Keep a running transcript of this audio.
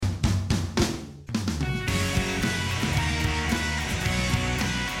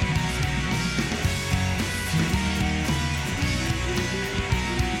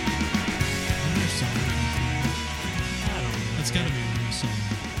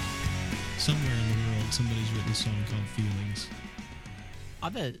Somewhere in the world, somebody's written a song called "Feelings." I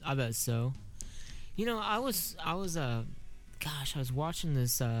bet so. You know, I was watching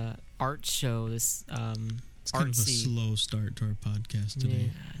this art show. This It's kind of a slow start to our podcast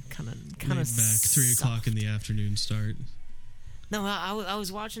today. Yeah, kind of back 3 o'clock in the afternoon start. No, I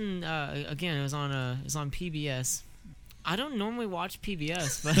was watching again. It was on PBS. I don't normally watch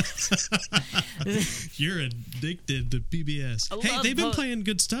PBS, but you're addicted to PBS. Hey, they've been playing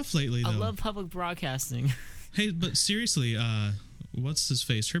good stuff lately, though. I love public broadcasting. Hey, but seriously, what's his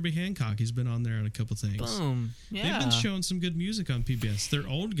face? Herbie Hancock. He's been on there on a couple things. Boom. Yeah. They've been showing some good music on PBS. They're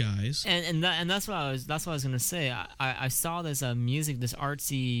old guys. And that's what I was gonna say. I saw this this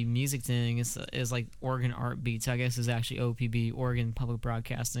artsy music thing. It's like Oregon Art Beats. I guess is actually OPB, Oregon Public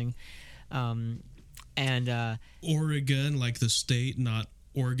Broadcasting. Oregon, like the state, not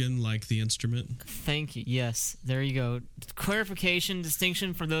organ, like the instrument. Thank you. Yes, there you go. Clarification,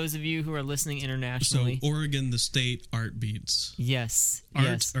 distinction for those of you who are listening internationally. So Oregon, the state, art beats. Yes.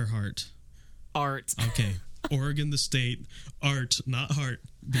 Art or heart? Art. Okay. Oregon, the state, art, not heart,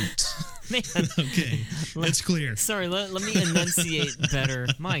 beats. Man. Okay. It's clear. Sorry, let me enunciate better.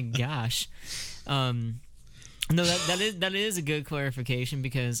 My gosh. No, that is a good clarification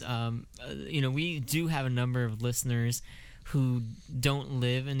because we do have a number of listeners who don't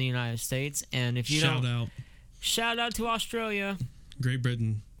live in the United States, and if you shout out to Australia, Great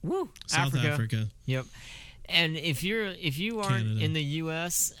Britain, woo, South Africa. Yep. And if you aren't Canada. in the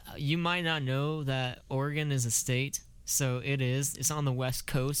U.S., you might not know that Oregon is a state. So it is. It's on the west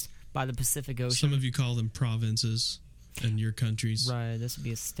coast by the Pacific Ocean. Some of you call them provinces in your countries. Right. This would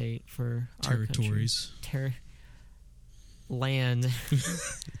be a state for territories. Land.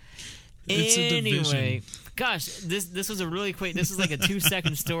 It's a division. Anyway, gosh, this was a really quick. This was like a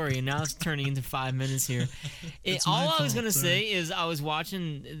 2-second story, and now it's turning into 5 minutes here. All I was gonna say is I was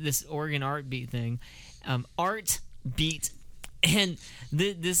watching this Oregon Art Beat thing, Art Beat, and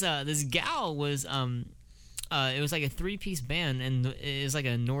this gal was it was like a 3-piece band, and it was like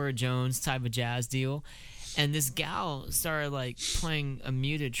a Norah Jones type of jazz deal. And this gal started like playing a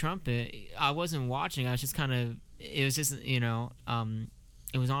muted trumpet. I wasn't watching. I was just kind of. It was just it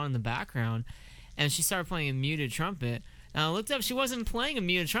was on in the background, and she started playing a muted trumpet. And I looked up. She wasn't playing a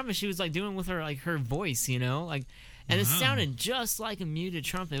muted trumpet. She was like doing with her voice, and it sounded just like a muted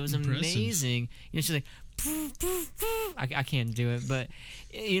trumpet. It was impressive. Amazing. She's like, poof, poof, poof. I can't do it, but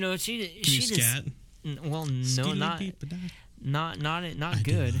she Can she you just scat? Well, no, not good. Not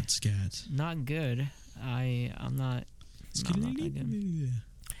scat. Not good. I'm not that good.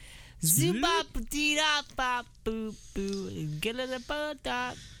 I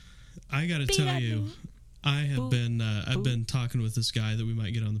gotta tell you, I have been I've been talking with this guy that we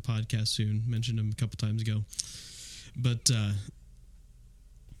might get on the podcast soon. Mentioned him a couple times ago, but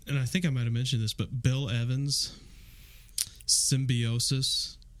and I think I might have mentioned this, but Bill Evans,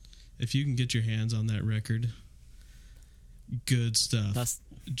 Symbiosis. If you can get your hands on that record, good stuff.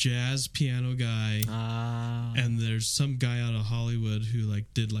 Jazz piano guy, and there's some guy out of Hollywood who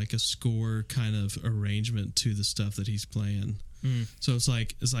did a score kind of arrangement to the stuff that he's playing. So it's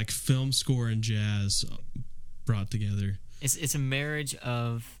like film score and jazz brought together. It's a marriage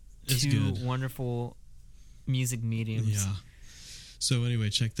of two wonderful music mediums. Yeah. So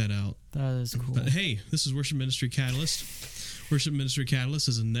anyway, check that out. That is cool. But hey, this is Worship Ministry Catalyst. Worship Ministry Catalyst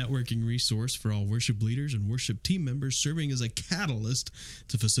is a networking resource for all worship leaders and worship team members serving as a catalyst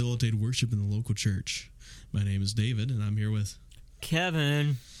to facilitate worship in the local church. My name is David, and I'm here with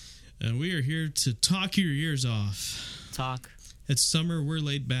Kevin. And we are here to talk your ears off. Talk. It's summer, we're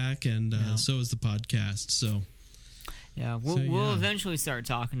laid back, and so is the podcast. So yeah, we'll eventually start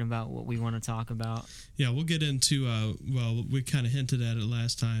talking about what we want to talk about. Yeah, we'll get into, we kind of hinted at it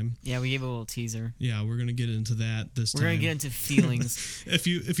last time. Yeah, we gave a little teaser. Yeah, we're going to get into that this time. We're going to get into feelings. If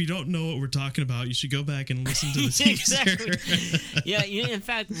you don't know what we're talking about, you should go back and listen to the teaser. Exactly. Yeah, in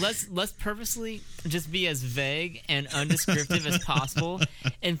fact, let's purposely just be as vague and undescriptive as possible.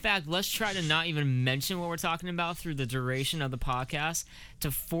 In fact, let's try to not even mention what we're talking about through the duration of the podcast to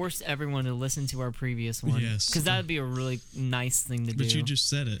force everyone to listen to our previous one. Yes. Because that would be a really nice thing to do. But you just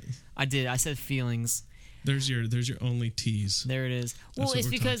said it. I did. I said feelings. There's your only tease. There it is. Well, it's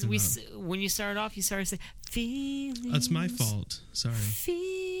because when you started off, you started saying feelings. That's my fault. Sorry.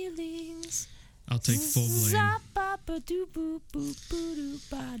 Feelings. I'll take full blame.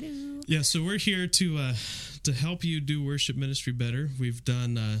 Yeah, so we're here to help you do worship ministry better. We've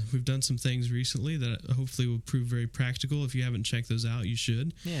done some things recently that hopefully will prove very practical. If you haven't checked those out, you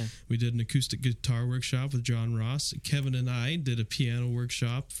should. Yeah. We did an acoustic guitar workshop with John Ross. Kevin and I did a piano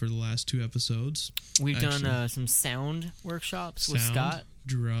workshop for the last 2 episodes. We've done some sound workshops with Scott.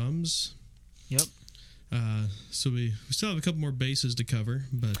 Drums. Yep. So we still have a couple more bases to cover,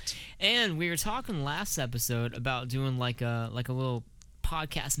 and we were talking last episode about doing like a little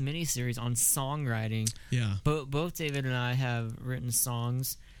podcast mini-series on songwriting. Yeah. Both David and I have written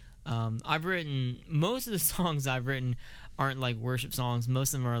songs. I've written, most of the songs I've written aren't like worship songs.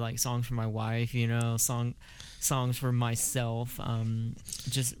 Most of them are like songs for my wife, songs for myself,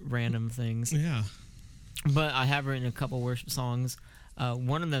 just random things. Yeah. But I have written a couple worship songs.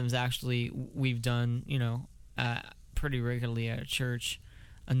 One of them is actually we've done, pretty regularly at church.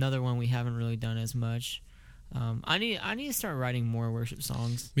 Another one we haven't really done as much. I need to start writing more worship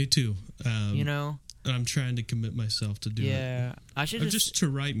songs. Me too. I'm trying to commit myself to do it. Yeah, I should just to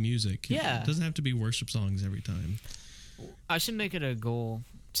write music. Yeah, it doesn't have to be worship songs every time. I should make it a goal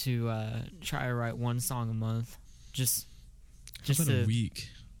to try to write one song a month. Just a week.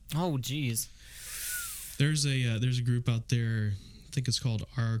 Oh, geez. There's a group out there. I think it's called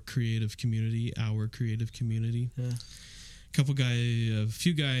Our Creative Community. Yeah. A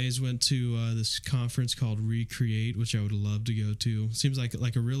few guys went to this conference called Recreate, which I would love to go to. Seems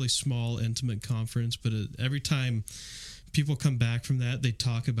like a really small, intimate conference, but every time people come back from that, they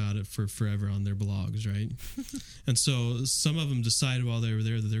talk about it for forever on their blogs, right? And so some of them decided while they were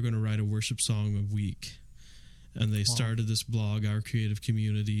there that they're going to write a worship song a week. And they started this blog, Our Creative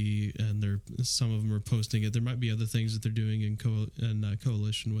Community, and some of them are posting it. There might be other things that they're doing in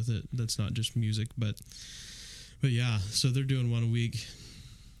coalition with it. That's not just music, but yeah. So they're doing one a week.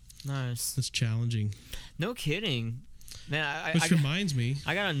 Nice. That's challenging. No kidding, man. Which reminds me,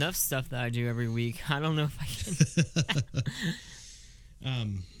 I got enough stuff that I do every week. I don't know if I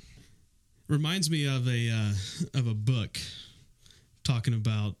can. Reminds me of a book talking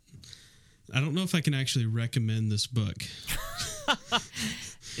about. I don't know if I can actually recommend this book.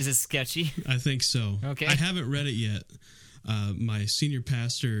 Is it sketchy? I think so. Okay. I haven't read it yet. My senior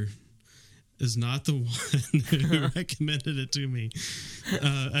pastor is not the one who recommended it to me.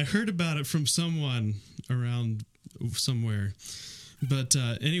 I heard about it from someone around somewhere. But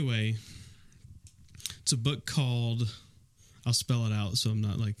anyway, it's a book called, I'll spell it out so I'm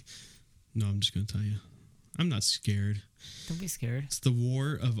not like, no, I'm just going to tell you. I'm not scared. Don't be scared. It's The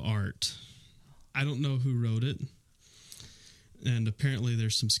War of Art. I don't know who wrote it, and apparently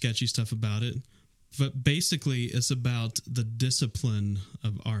there's some sketchy stuff about it, but basically it's about the discipline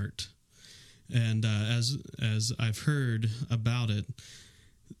of art. And as I've heard about it,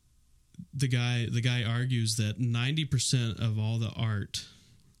 the guy argues that 90% of all the art,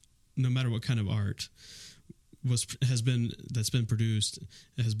 no matter what kind of art, has been produced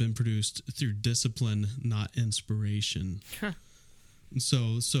through discipline, not inspiration. Huh.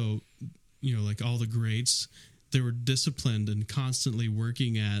 So like all the greats, they were disciplined and constantly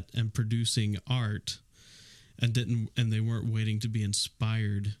working at and producing art, and they weren't waiting to be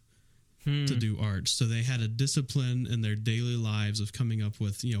inspired to do art. So they had a discipline in their daily lives of coming up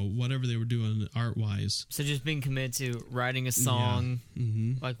with whatever they were doing art wise. So just being committed to writing a song,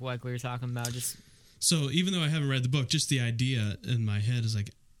 like we were talking about. So even though I haven't read the book, just the idea in my head is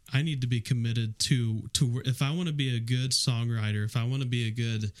like, I need to be committed to if I want to be a good songwriter, if I want to be a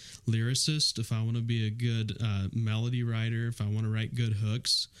good lyricist, if I want to be a good melody writer, if I want to write good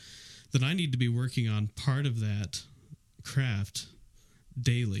hooks, then I need to be working on part of that craft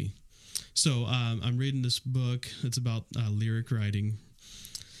daily. So I'm reading this book. It's about lyric writing.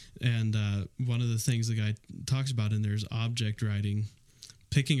 And one of the things the guy talks about in there is object writing,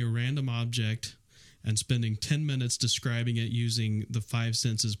 picking a random object and spending 10 minutes describing it using the 5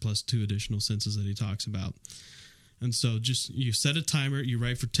 senses plus 2 additional senses that he talks about. And so you set a timer, you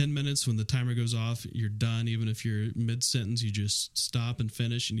write for 10 minutes. When the timer goes off, you're done. Even if you're mid-sentence, you just stop and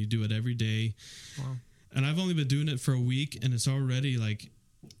finish, and you do it every day. Wow. And I've only been doing it for a week, and it's already like,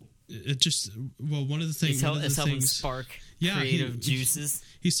 one of the things... It's helping spark creative juices.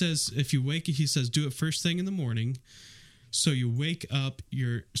 He says, do it first thing in the morning, so you wake up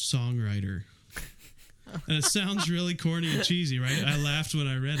your songwriter. And it sounds really corny and cheesy, right? I laughed when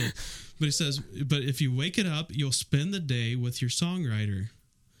I read it. But he says, but if you wake it up, you'll spend the day with your songwriter.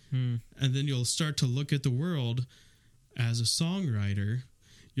 And then you'll start to look at the world as a songwriter.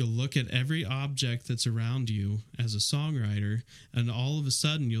 You'll look at every object that's around you as a songwriter. And all of a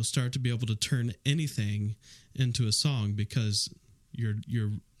sudden, you'll start to be able to turn anything into a song because you're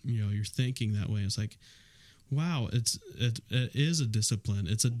thinking that way. It's like, wow, it is a discipline.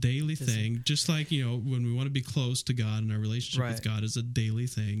 It's a daily thing. Just like, when we want to be close to God and our relationship with God is a daily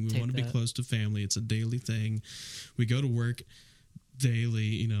thing. We want to be close to family. It's a daily thing. We go to work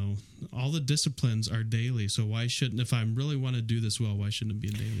daily, all the disciplines are daily. So why shouldn't, if I really want to do this well, why shouldn't it be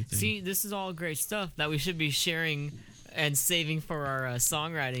a daily thing? See, this is all great stuff that we should be sharing and saving for our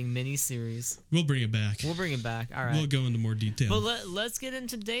songwriting mini-series. We'll bring it back. All right. We'll go into more detail. But let's get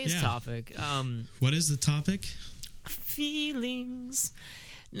into today's topic. What is the topic? Feelings.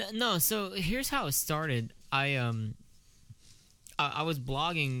 No, so here's how it started. I was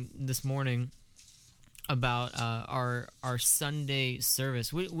blogging this morning about our Sunday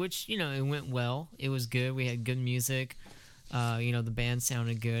service, which it went well. It was good. We had good music. The band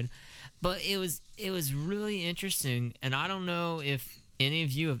sounded good, but it was really interesting. And I don't know if any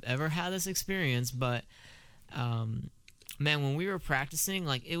of you have ever had this experience, but man, when we were practicing,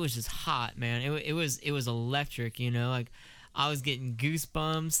 like, it was just hot, man. It was electric. Like, I was getting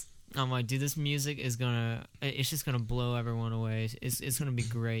goosebumps. I'm like, dude, this music it's just gonna blow everyone away. It's gonna be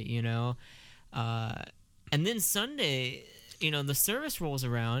great, And then Sunday, the service rolls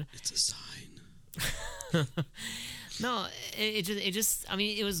around. It's a sign. No, it just. I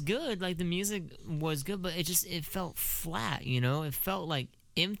mean, it was good. Like, the music was good, but it felt flat. It felt like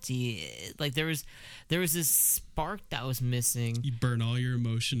empty. Like there was this spark that was missing. You burn all your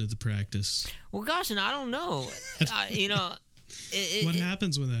emotion at the practice. Well, gosh, and I don't know. What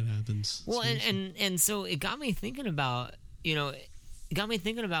happens when that happens? Well, and so it got me thinking about,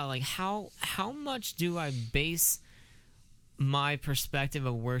 like how much do I base my perspective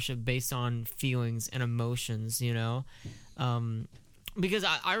of worship based on feelings and emotions, because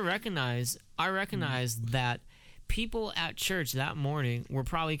I recognize that people at church that morning were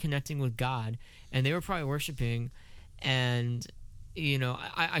probably connecting with God, and they were probably worshiping, and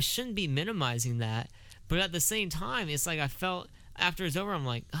I shouldn't be minimizing that, but at the same time, it's like I felt after it's over, I'm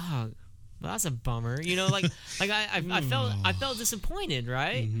like, oh, well, that's a bummer, I felt disappointed,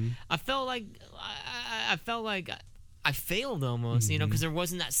 right? Mm-hmm. I felt like I failed almost, because there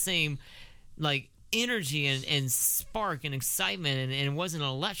wasn't that same like energy and spark and excitement, and it wasn't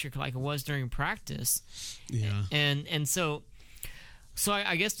electric like it was during practice. Yeah. And so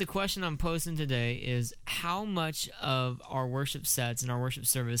I guess the question I'm posing today is, how much of our worship sets and our worship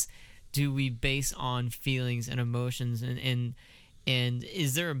service do we base on feelings and emotions, and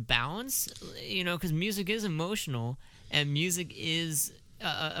is there a balance? Because music is emotional, and music is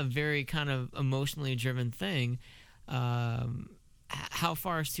a very kind of emotionally driven thing. How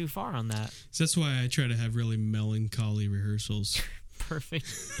far is too far on that? So that's why I try to have really melancholy rehearsals. Perfect.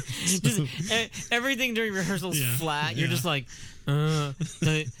 Just, everything during rehearsals flat. You're just like,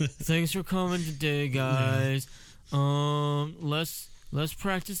 thanks for coming today, guys. Yeah. Let's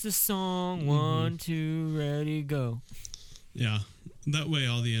practice this song. 1, 2, ready, go. Yeah, that way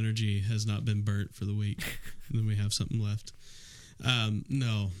all the energy has not been burnt for the week, and then we have something left.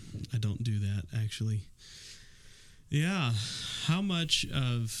 No, I don't do that, actually. Yeah, how much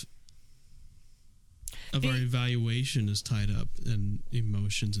of our evaluation is tied up in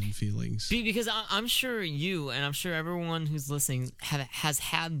emotions and feelings? Because I'm sure you, and I'm sure everyone who's listening has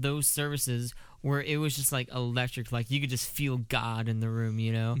had those services where it was just like electric, like you could just feel God in the room,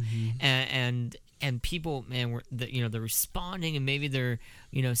 and people, man, they're responding, and maybe they're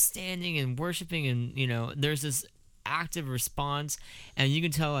standing and worshiping, and there's this active response, and you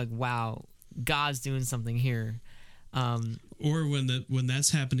can tell, like, wow, God's doing something here. Or when that's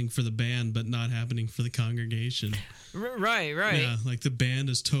happening for the band but not happening for the congregation. Right. Yeah, like the band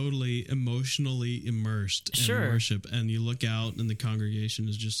is totally emotionally immersed in worship, and you look out and the congregation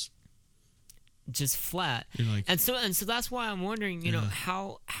is just flat. You're like, and so that's why I'm wondering,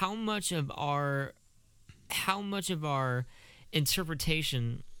 how much of our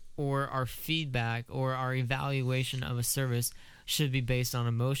interpretation or our feedback or our evaluation of a service should be based on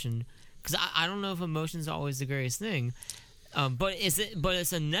emotion. Because I don't know if emotion is always the greatest thing, but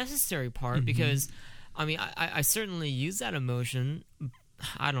it's a necessary part, because, I mean, I certainly use that emotion.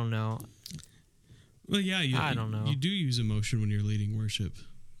 I don't know. Well, yeah, I don't know. You do use emotion when you're leading worship.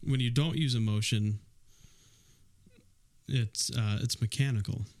 When you don't use emotion, it's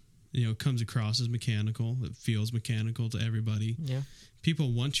mechanical. It comes across as mechanical. It feels mechanical to everybody. Yeah.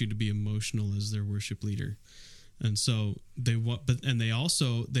 People want you to be emotional as their worship leader. And so they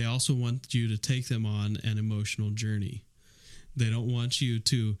also want you to take them on an emotional journey. They don't want you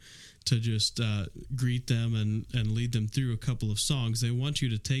to just greet them and lead them through a couple of songs. They want you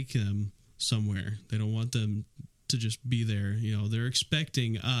to take them somewhere. They don't want them to just be there. They're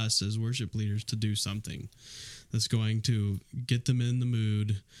expecting us as worship leaders to do something that's going to get them in the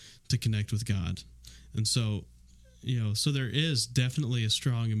mood to connect with God. And so, so there is definitely a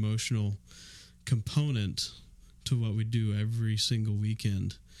strong emotional component to what we do every single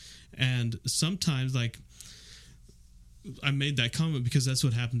weekend. And sometimes, like, I made that comment because that's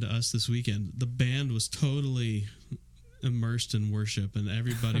what happened to us this weekend. The band was totally immersed in worship, and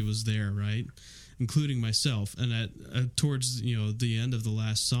everybody was there, right? including myself. And at towards the end of the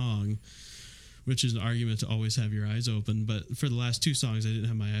last song, which is an argument to always have your eyes open, but for the last two songs I didn't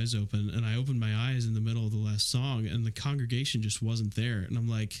have my eyes open, and I opened my eyes in the middle of the last song, and the congregation just wasn't there, and I'm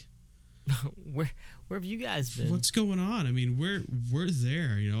like, where have you guys been? What's going on? I mean, we're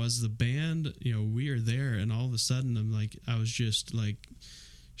there, as the band, we are there, and all of a sudden I was just like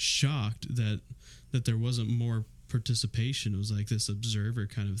shocked that there wasn't more participation. It was like this observer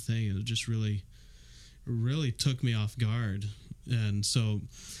kind of thing, and it just really took me off guard. And so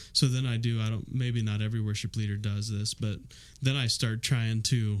then maybe not every worship leader does this, but then I start shouting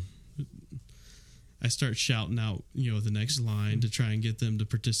out, the next line to try and get them to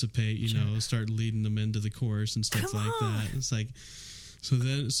participate, start leading them into the chorus and stuff like that. It's like, so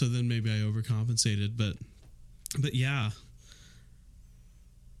then maybe I overcompensated, but yeah.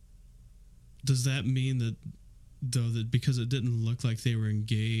 Does that mean that because it didn't look like they were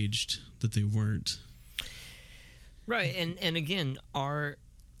engaged, that they weren't? Right. And again, our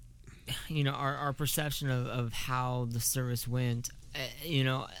perception of how the service went,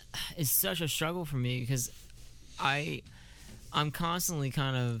 is such a struggle for me, because I'm constantly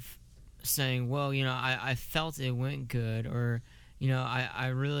kind of saying, well, I felt it went good, or,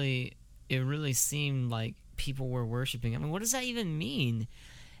 it really seemed like people were worshiping. I mean, what does that even mean?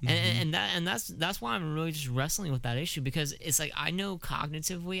 Mm-hmm. And that's why I'm really just wrestling with that issue, because it's like, I know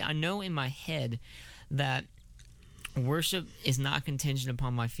cognitively, I know in my head that worship is not contingent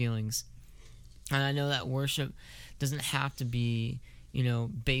upon my feelings. And I know that worship doesn't have to be,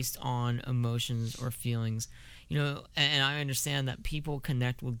 based on emotions or feelings. And I understand that people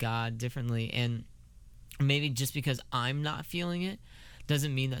connect with God differently, and maybe just because I'm not feeling it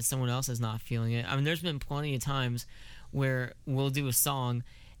doesn't mean that someone else is not feeling it. I mean, there's been plenty of times where we'll do a song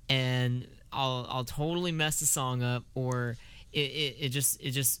and I'll totally mess the song up, or it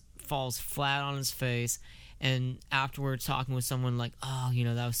just falls flat on its face. And afterwards, talking with someone like, oh,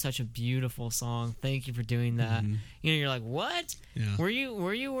 that was such a beautiful song. Thank you for doing that. Mm-hmm. You're like, what? Yeah. Were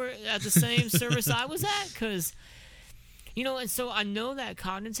you at the same service I was at? Because, and so I know that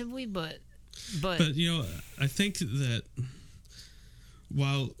cognitively, but I think that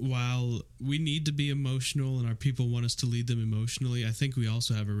while we need to be emotional and our people want us to lead them emotionally, I think we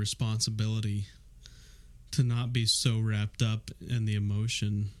also have a responsibility to not be so wrapped up in the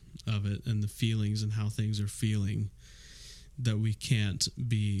emotion of it and the feelings and how things are feeling that we can't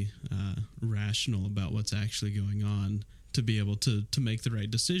be rational about what's actually going on to be able to make the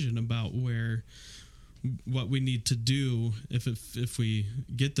right decision about what we need to do if we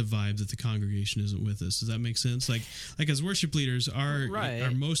get the vibe that the congregation isn't with us. Does that make sense? Like as worship leaders, our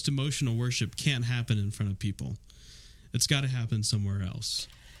most emotional worship can't happen in front of people. It's got to happen somewhere else.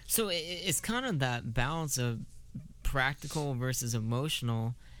 So it's kind of that balance of practical versus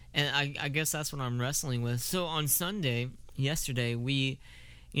emotional. And I guess that's what I'm wrestling with. So on yesterday, we,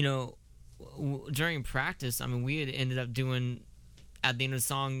 during practice, I mean, we had ended up doing, at the end of the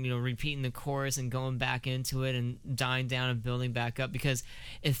song, repeating the chorus and going back into it and dying down and building back up, because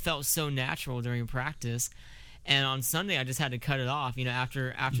it felt so natural during practice. And on Sunday, I just had to cut it off,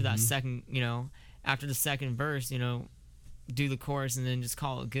 after mm-hmm. that second, after the second verse, do the chorus and then just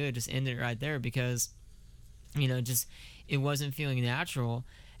call it good, just end it right there, because, just it wasn't feeling natural.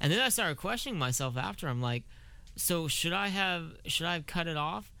 And then I started questioning myself after. I'm like, so should I have cut it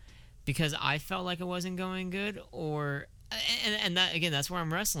off because I felt like it wasn't going good? Or and that, again, that's where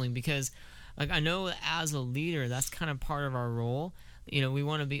I'm wrestling, because like I know as a leader, that's kind of part of our role. We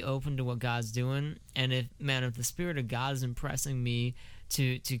want to be open to what God's doing, and if the Spirit of God is impressing me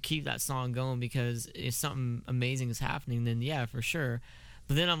to keep that song going because if something amazing is happening, then yeah, for sure.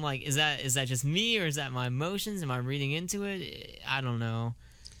 But then I'm like, is that just me, or is that my emotions? Am I reading into it? I don't know.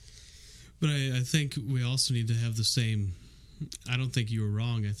 But I think we also need to have the same. I don't think you were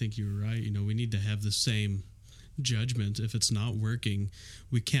wrong. I think you were right. We need to have the same judgment. If it's not working,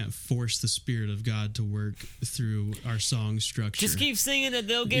 we can't force the Spirit of God to work through our song structure. Just keep singing it.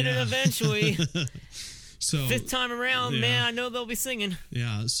 They'll get it eventually. So 5th time around, man, I know they'll be singing.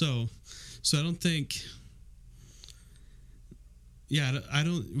 Yeah. So I don't think. Yeah,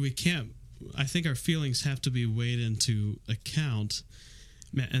 we can't. I think our feelings have to be weighed into account.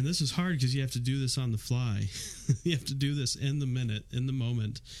 Man, and this is hard because you have to do this on the fly. You have to do this in the minute, in the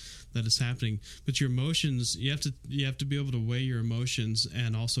moment that it's happening. But your emotions, you have to be able to weigh your emotions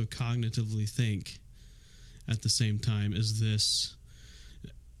and also cognitively think at the same time. Is this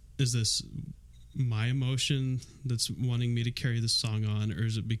my emotion that's wanting me to carry this song on, or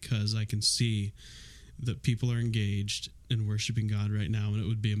is it because I can see that people are engaged in worshiping God right now, and it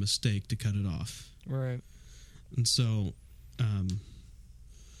would be a mistake to cut it off? Right. And so,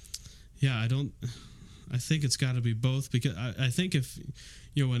 Yeah, I think it's got to be both, because I think if,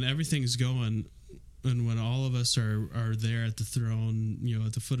 when everything's going and when all of us are there at the throne,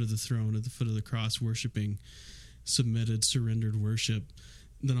 at the foot of the throne, at the foot of the cross, worshiping, submitted, surrendered worship,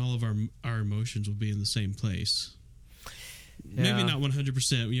 then all of our emotions will be in the same place. Yeah. Maybe not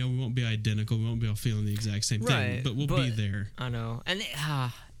 100%. We won't be identical. We won't be all feeling the exact same thing, but we'll be there. I know. And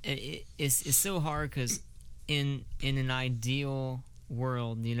it's so hard because in an ideal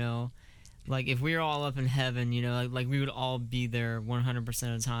world, like if we were all up in heaven, like we would all be there 100%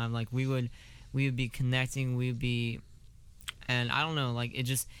 of the time. Like we would be connecting. We'd be, and I don't know, like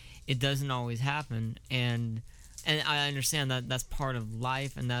it doesn't always happen. And I understand that that's part of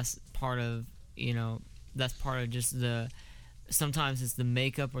life, and that's part of, that's part of just sometimes it's the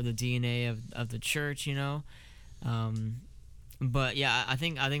makeup or the DNA of the church, but yeah, I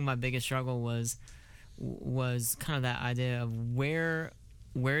think my biggest struggle was kind of that idea of where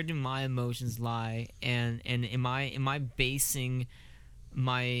do my emotions lie, and am I basing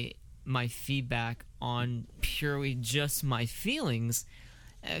my feedback on purely just my feelings?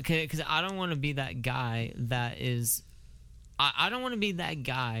 Because I don't want to be that guy that is, I don't want to be that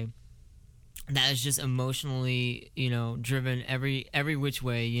guy that is just emotionally, driven every which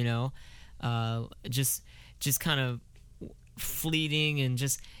way, just kind of fleeting and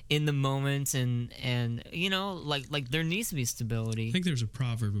just in the moment, and like there needs to be stability. I think there's a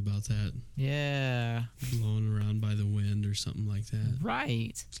proverb about that. Yeah, blown around by the wind or something like that.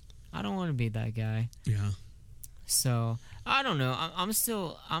 Right. I don't want to be that guy. Yeah. So I don't know. I'm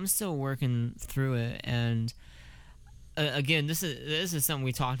still working through it, and again, this is something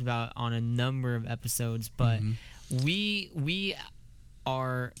we talked about on a number of episodes. But we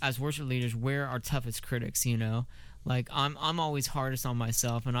are, as worship leaders, we're our toughest critics. Like I'm always hardest on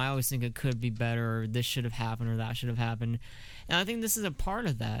myself, and I always think it could be better, or this should have happened, or that should have happened. And I think this is a part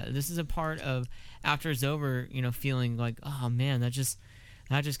of that. This is a part of, after it's over, feeling like, oh man, that just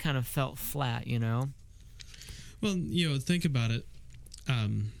kind of felt flat. Well, think about it.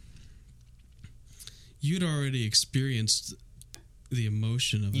 You'd already experienced the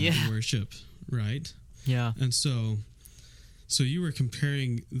emotion of that worship, right? Yeah. And so you were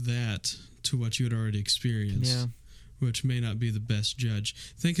comparing that to what you had already experienced, which may not be the best judge.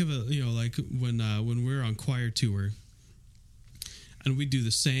 Think of it, like when we're on choir tour, and we do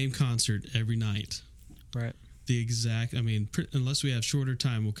the same concert every night. Right. The exact, unless we have shorter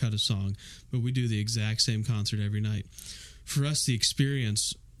time, we'll cut a song, but we do the exact same concert every night. For us, the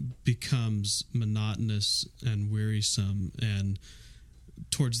experience becomes monotonous and wearisome, and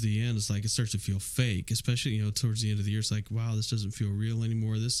towards the end, it's like it starts to feel fake, especially, towards the end of the year. It's like, wow, this doesn't feel real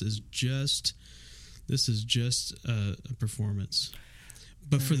anymore. This is just a performance.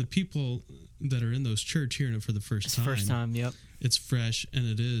 But for the people that are in those church hearing it for the first time, yep. It's fresh, and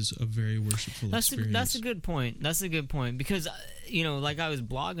it is a very worshipful experience. That's a good point. That's a good point, because, like I was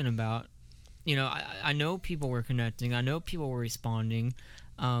blogging about, I know people were connecting. I know people were responding,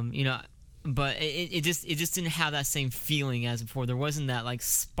 but it just didn't have that same feeling as before. There wasn't that like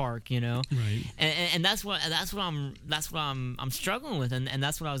spark, Right. And that's what I'm struggling with, and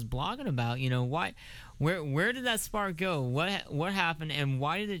that's what I was blogging about. Why? Where did that spark go? What happened, and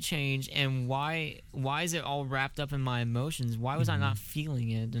why did it change, and why is it all wrapped up in my emotions? Why was I not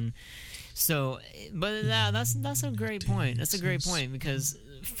feeling it? And so, but that's a great point. That's a great point, because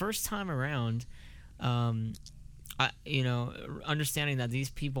first time around, understanding that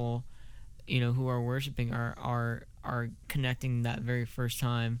these people, who are worshiping are connecting that very first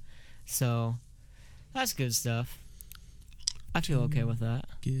time. So that's good stuff. I feel okay with that.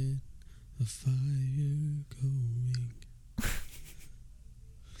 Get a fire going.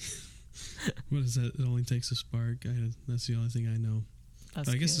 What is that? It only takes a spark. That's the only thing I know.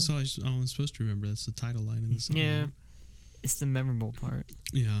 I guess that's all I'm supposed to remember. That's the title line in the song. Yeah, it's the memorable part.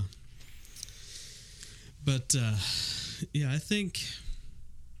 Yeah. But I think.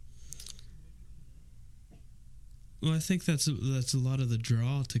 Well, I think that's a lot of the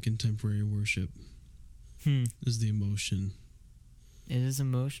draw to contemporary worship. Is the emotion. It is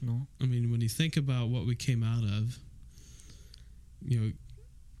emotional. When you think about what we came out of, the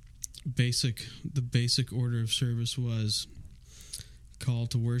basic order of service was call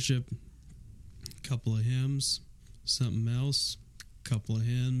to worship, couple of hymns, something else, couple of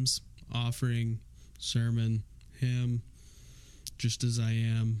hymns, offering, sermon, hymn, just as I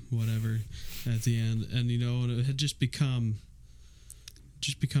am, whatever, at the end. And it had just become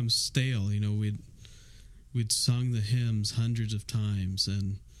stale. We'd sung the hymns hundreds of times,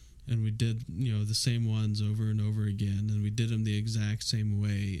 and we did the same ones over and over again, and we did them the exact same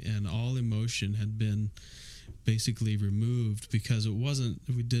way, and all emotion had been basically removed because it wasn't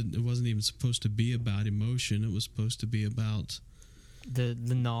even supposed to be about emotion. It was supposed to be about the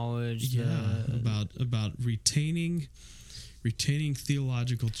knowledge, about retaining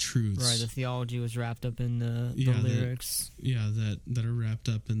theological truths. Right, the theology was wrapped up in the lyrics. That are wrapped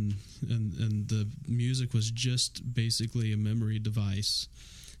up in, and the music was just basically a memory device.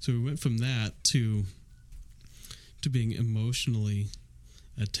 So we went from that to being emotionally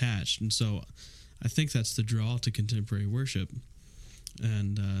attached, and so I think that's the draw to contemporary worship,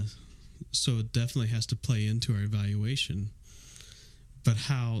 and so it definitely has to play into our evaluation. But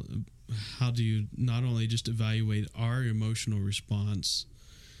how do you not only just evaluate our emotional response,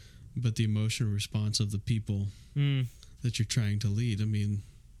 but the emotional response of the people that you're trying to lead? I mean,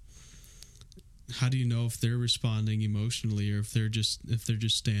 how do you know if they're responding emotionally or if they're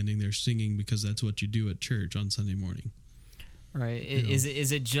just standing there singing because that's what you do at church on Sunday morning? Right.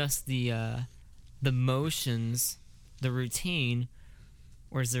 Is it just the motions, the routine,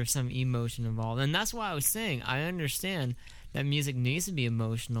 or is there some emotion involved? And that's why I was saying I understand that music needs to be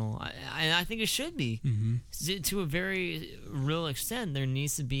emotional, and I think it should be. Mm-hmm. To a very real extent, there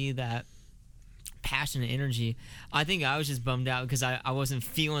needs to be that passion and energy. I think I was just bummed out because I wasn't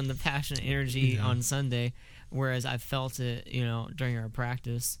feeling the passion and energy on Sunday, whereas I felt it, during our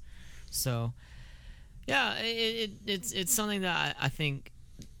practice. So, yeah, it's something that I think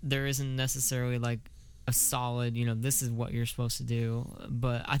there isn't necessarily like a solid, this is what you're supposed to do.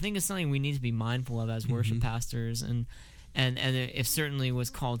 But I think it's something we need to be mindful of as worship pastors, and it certainly was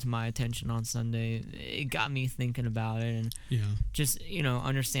called to my attention on Sunday. It got me thinking about it, and just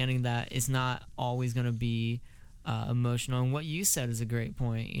understanding that it's not always going to be emotional. And what you said is a great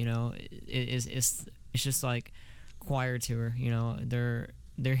point. It's just like choir tour.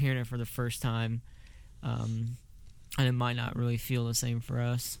 They're hearing it for the first time, and it might not really feel the same for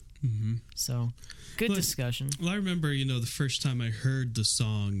us. Mm-hmm. So, good discussion. Well, I remember the first time I heard the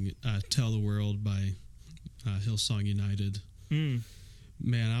song "Tell the World" by Hillsong United.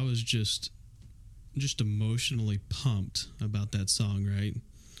 Man, I was just emotionally pumped about that song, right?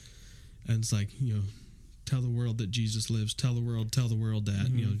 And it's like, tell the world that Jesus lives. Tell the world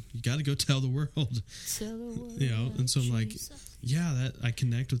that you got to go tell the world. Tell the world. And so I'm like, that I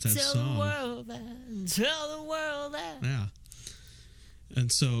connect with that song. Tell the world that. Yeah. And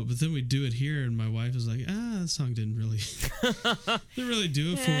so, but then we do it here, and my wife is like, that song didn't really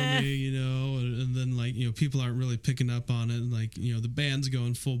do it for me, and then people aren't really picking up on it, and the band's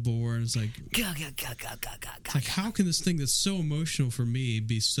going full bore, and it's like, it's like, how can this thing that's so emotional for me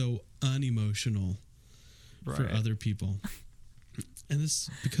be so unemotional for other people? And it's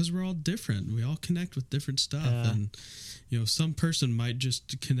because we're all different. We all connect with different stuff, and some person might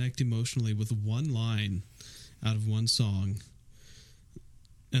just connect emotionally with one line out of one song.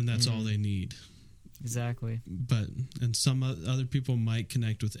 And that's all they need. Exactly. And some other people might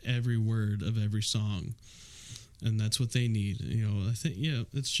connect with every word of every song. And that's what they need. I think,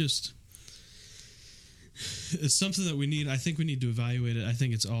 it's something that we need. I think we need to evaluate it. I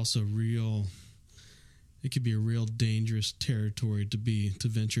think it's also it could be a real dangerous territory to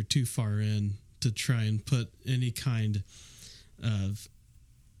venture too far in to try and put any kind of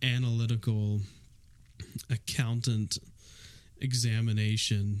analytical accountant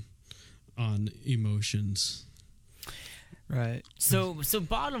examination on emotions. Right. So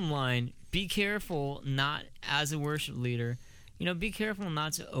bottom line, be careful not as a worship leader, be careful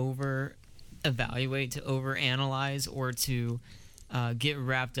not to over evaluate, to over analyze, or to get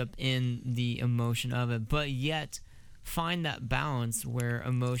wrapped up in the emotion of it, but yet find that balance where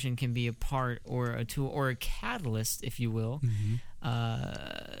emotion can be a part or a tool or a catalyst, if you will,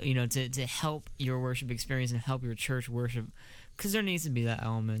 to help your worship experience and help your church worship. Because there needs to be that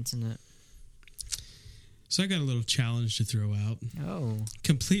element in it. So I got a little challenge to throw out. Oh.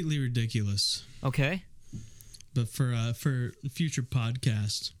 Completely ridiculous. Okay. But for future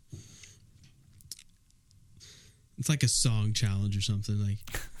podcasts, it's like a song challenge or something. Like,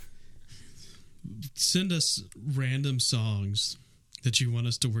 send us random songs that you want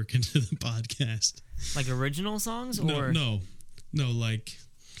us to work into the podcast. Like original songs? Or No, like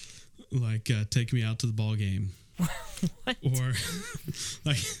Take Me Out to the Ball Game. What? Or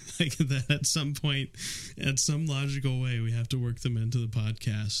like that at some point, at some logical way, we have to work them into the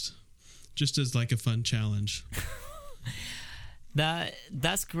podcast, just as like a fun challenge.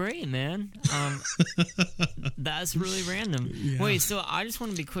 That's great, man. That's really random. Yeah. Wait, so I just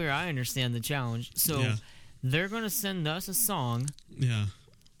want to be clear. I understand the challenge. So they're going to send us a song. Yeah.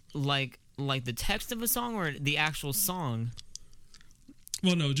 Like the text of a song or the actual song?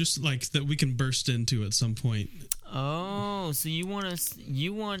 Well, no, just like that we can burst into at some point. Oh, so you want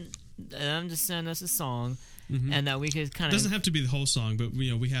them to send us a song, and that we could kind of... It doesn't have to be the whole song, but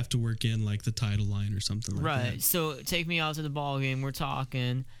we have to work in like the title line or something like that. Right. So take me out to the ball game. We're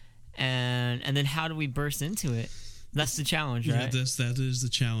talking, and then how do we burst into it? That's the challenge, right? Yeah, that is the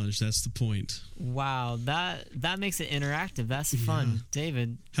challenge. That's the point. Wow, that makes it interactive. That's fun,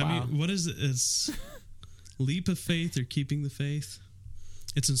 David. What is it? It's Leap of Faith or Keeping the Faith.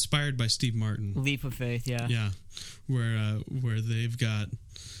 It's inspired by Steve Martin. Leap of Faith, yeah. Yeah, where they've got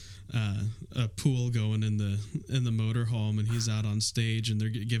a pool going in the motorhome, and he's out on stage, and they're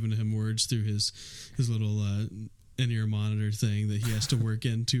giving him words through his little in-ear monitor thing that he has to work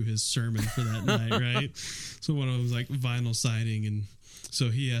into his sermon for that night, right? So one of them was like vinyl siding, and so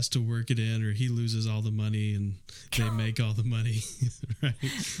he has to work it in, or he loses all the money and they make all the money, right?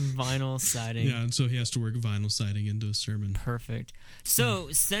 Vinyl siding. Yeah, and so he has to work vinyl siding into a sermon. Perfect. So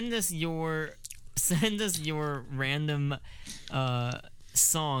send us your random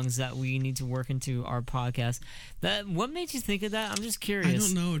songs that we need to work into our podcast. What made you think of that? I'm just curious. I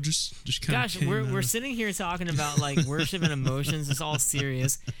don't know. Just kind of. Gosh, we're sitting here talking about like worship and emotions. It's all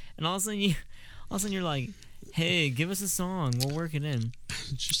serious, and all of a sudden you're like, "Hey, give us a song. We'll work it in."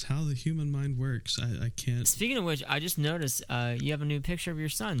 It's just how the human mind works. I can't. Speaking of which, I just noticed you have a new picture of your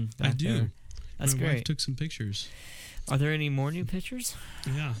son. I do. There. That's great. My wife took some pictures. Are there any more new pictures?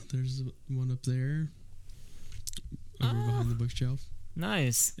 Yeah, there's one up there over behind the bookshelf.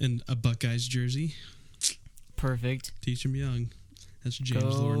 Nice. And a Buckeyes jersey. Perfect. Teach him young. That's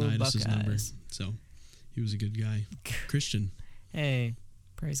James Laurinaitis' number. So he was a good guy. Christian. Hey,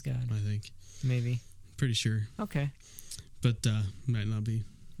 praise God. I think. Maybe. Pretty sure. Okay. But might not be.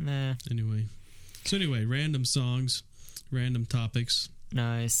 Nah. Anyway, random songs, random topics.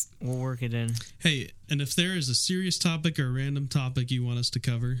 Nice. We'll work it in. Hey, and if there is a serious topic or a random topic you want us to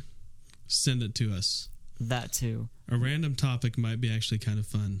cover, send it to us. That too. A random topic might be actually kind of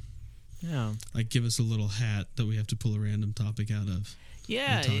fun. Yeah. Like give us a little hat that we have to pull a random topic out of.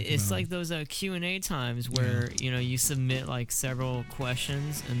 Yeah, it's like those Q&A times where, you submit like several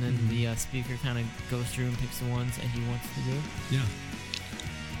questions and then the speaker kind of goes through and picks the ones that he wants to do. Yeah.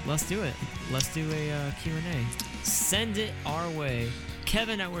 Let's do it. Let's do a Q&A. Send it our way.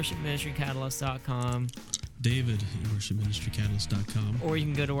 Kevin at worshipministrycatalyst.com. David at worshipministrycatalyst.com. Or you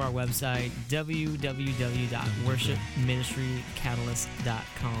can go to our website,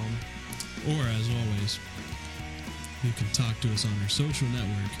 www.worshipministrycatalyst.com. Or, as always, you can talk to us on our social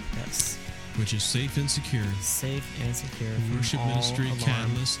network. Yes. Which is safe and secure. Safe and secure.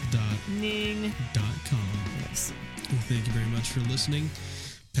 Worshipministrycatalyst.com. Yes. Well, thank you very much for listening.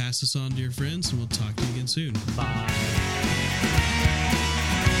 Pass this on to your friends, and we'll talk to you again soon. Bye.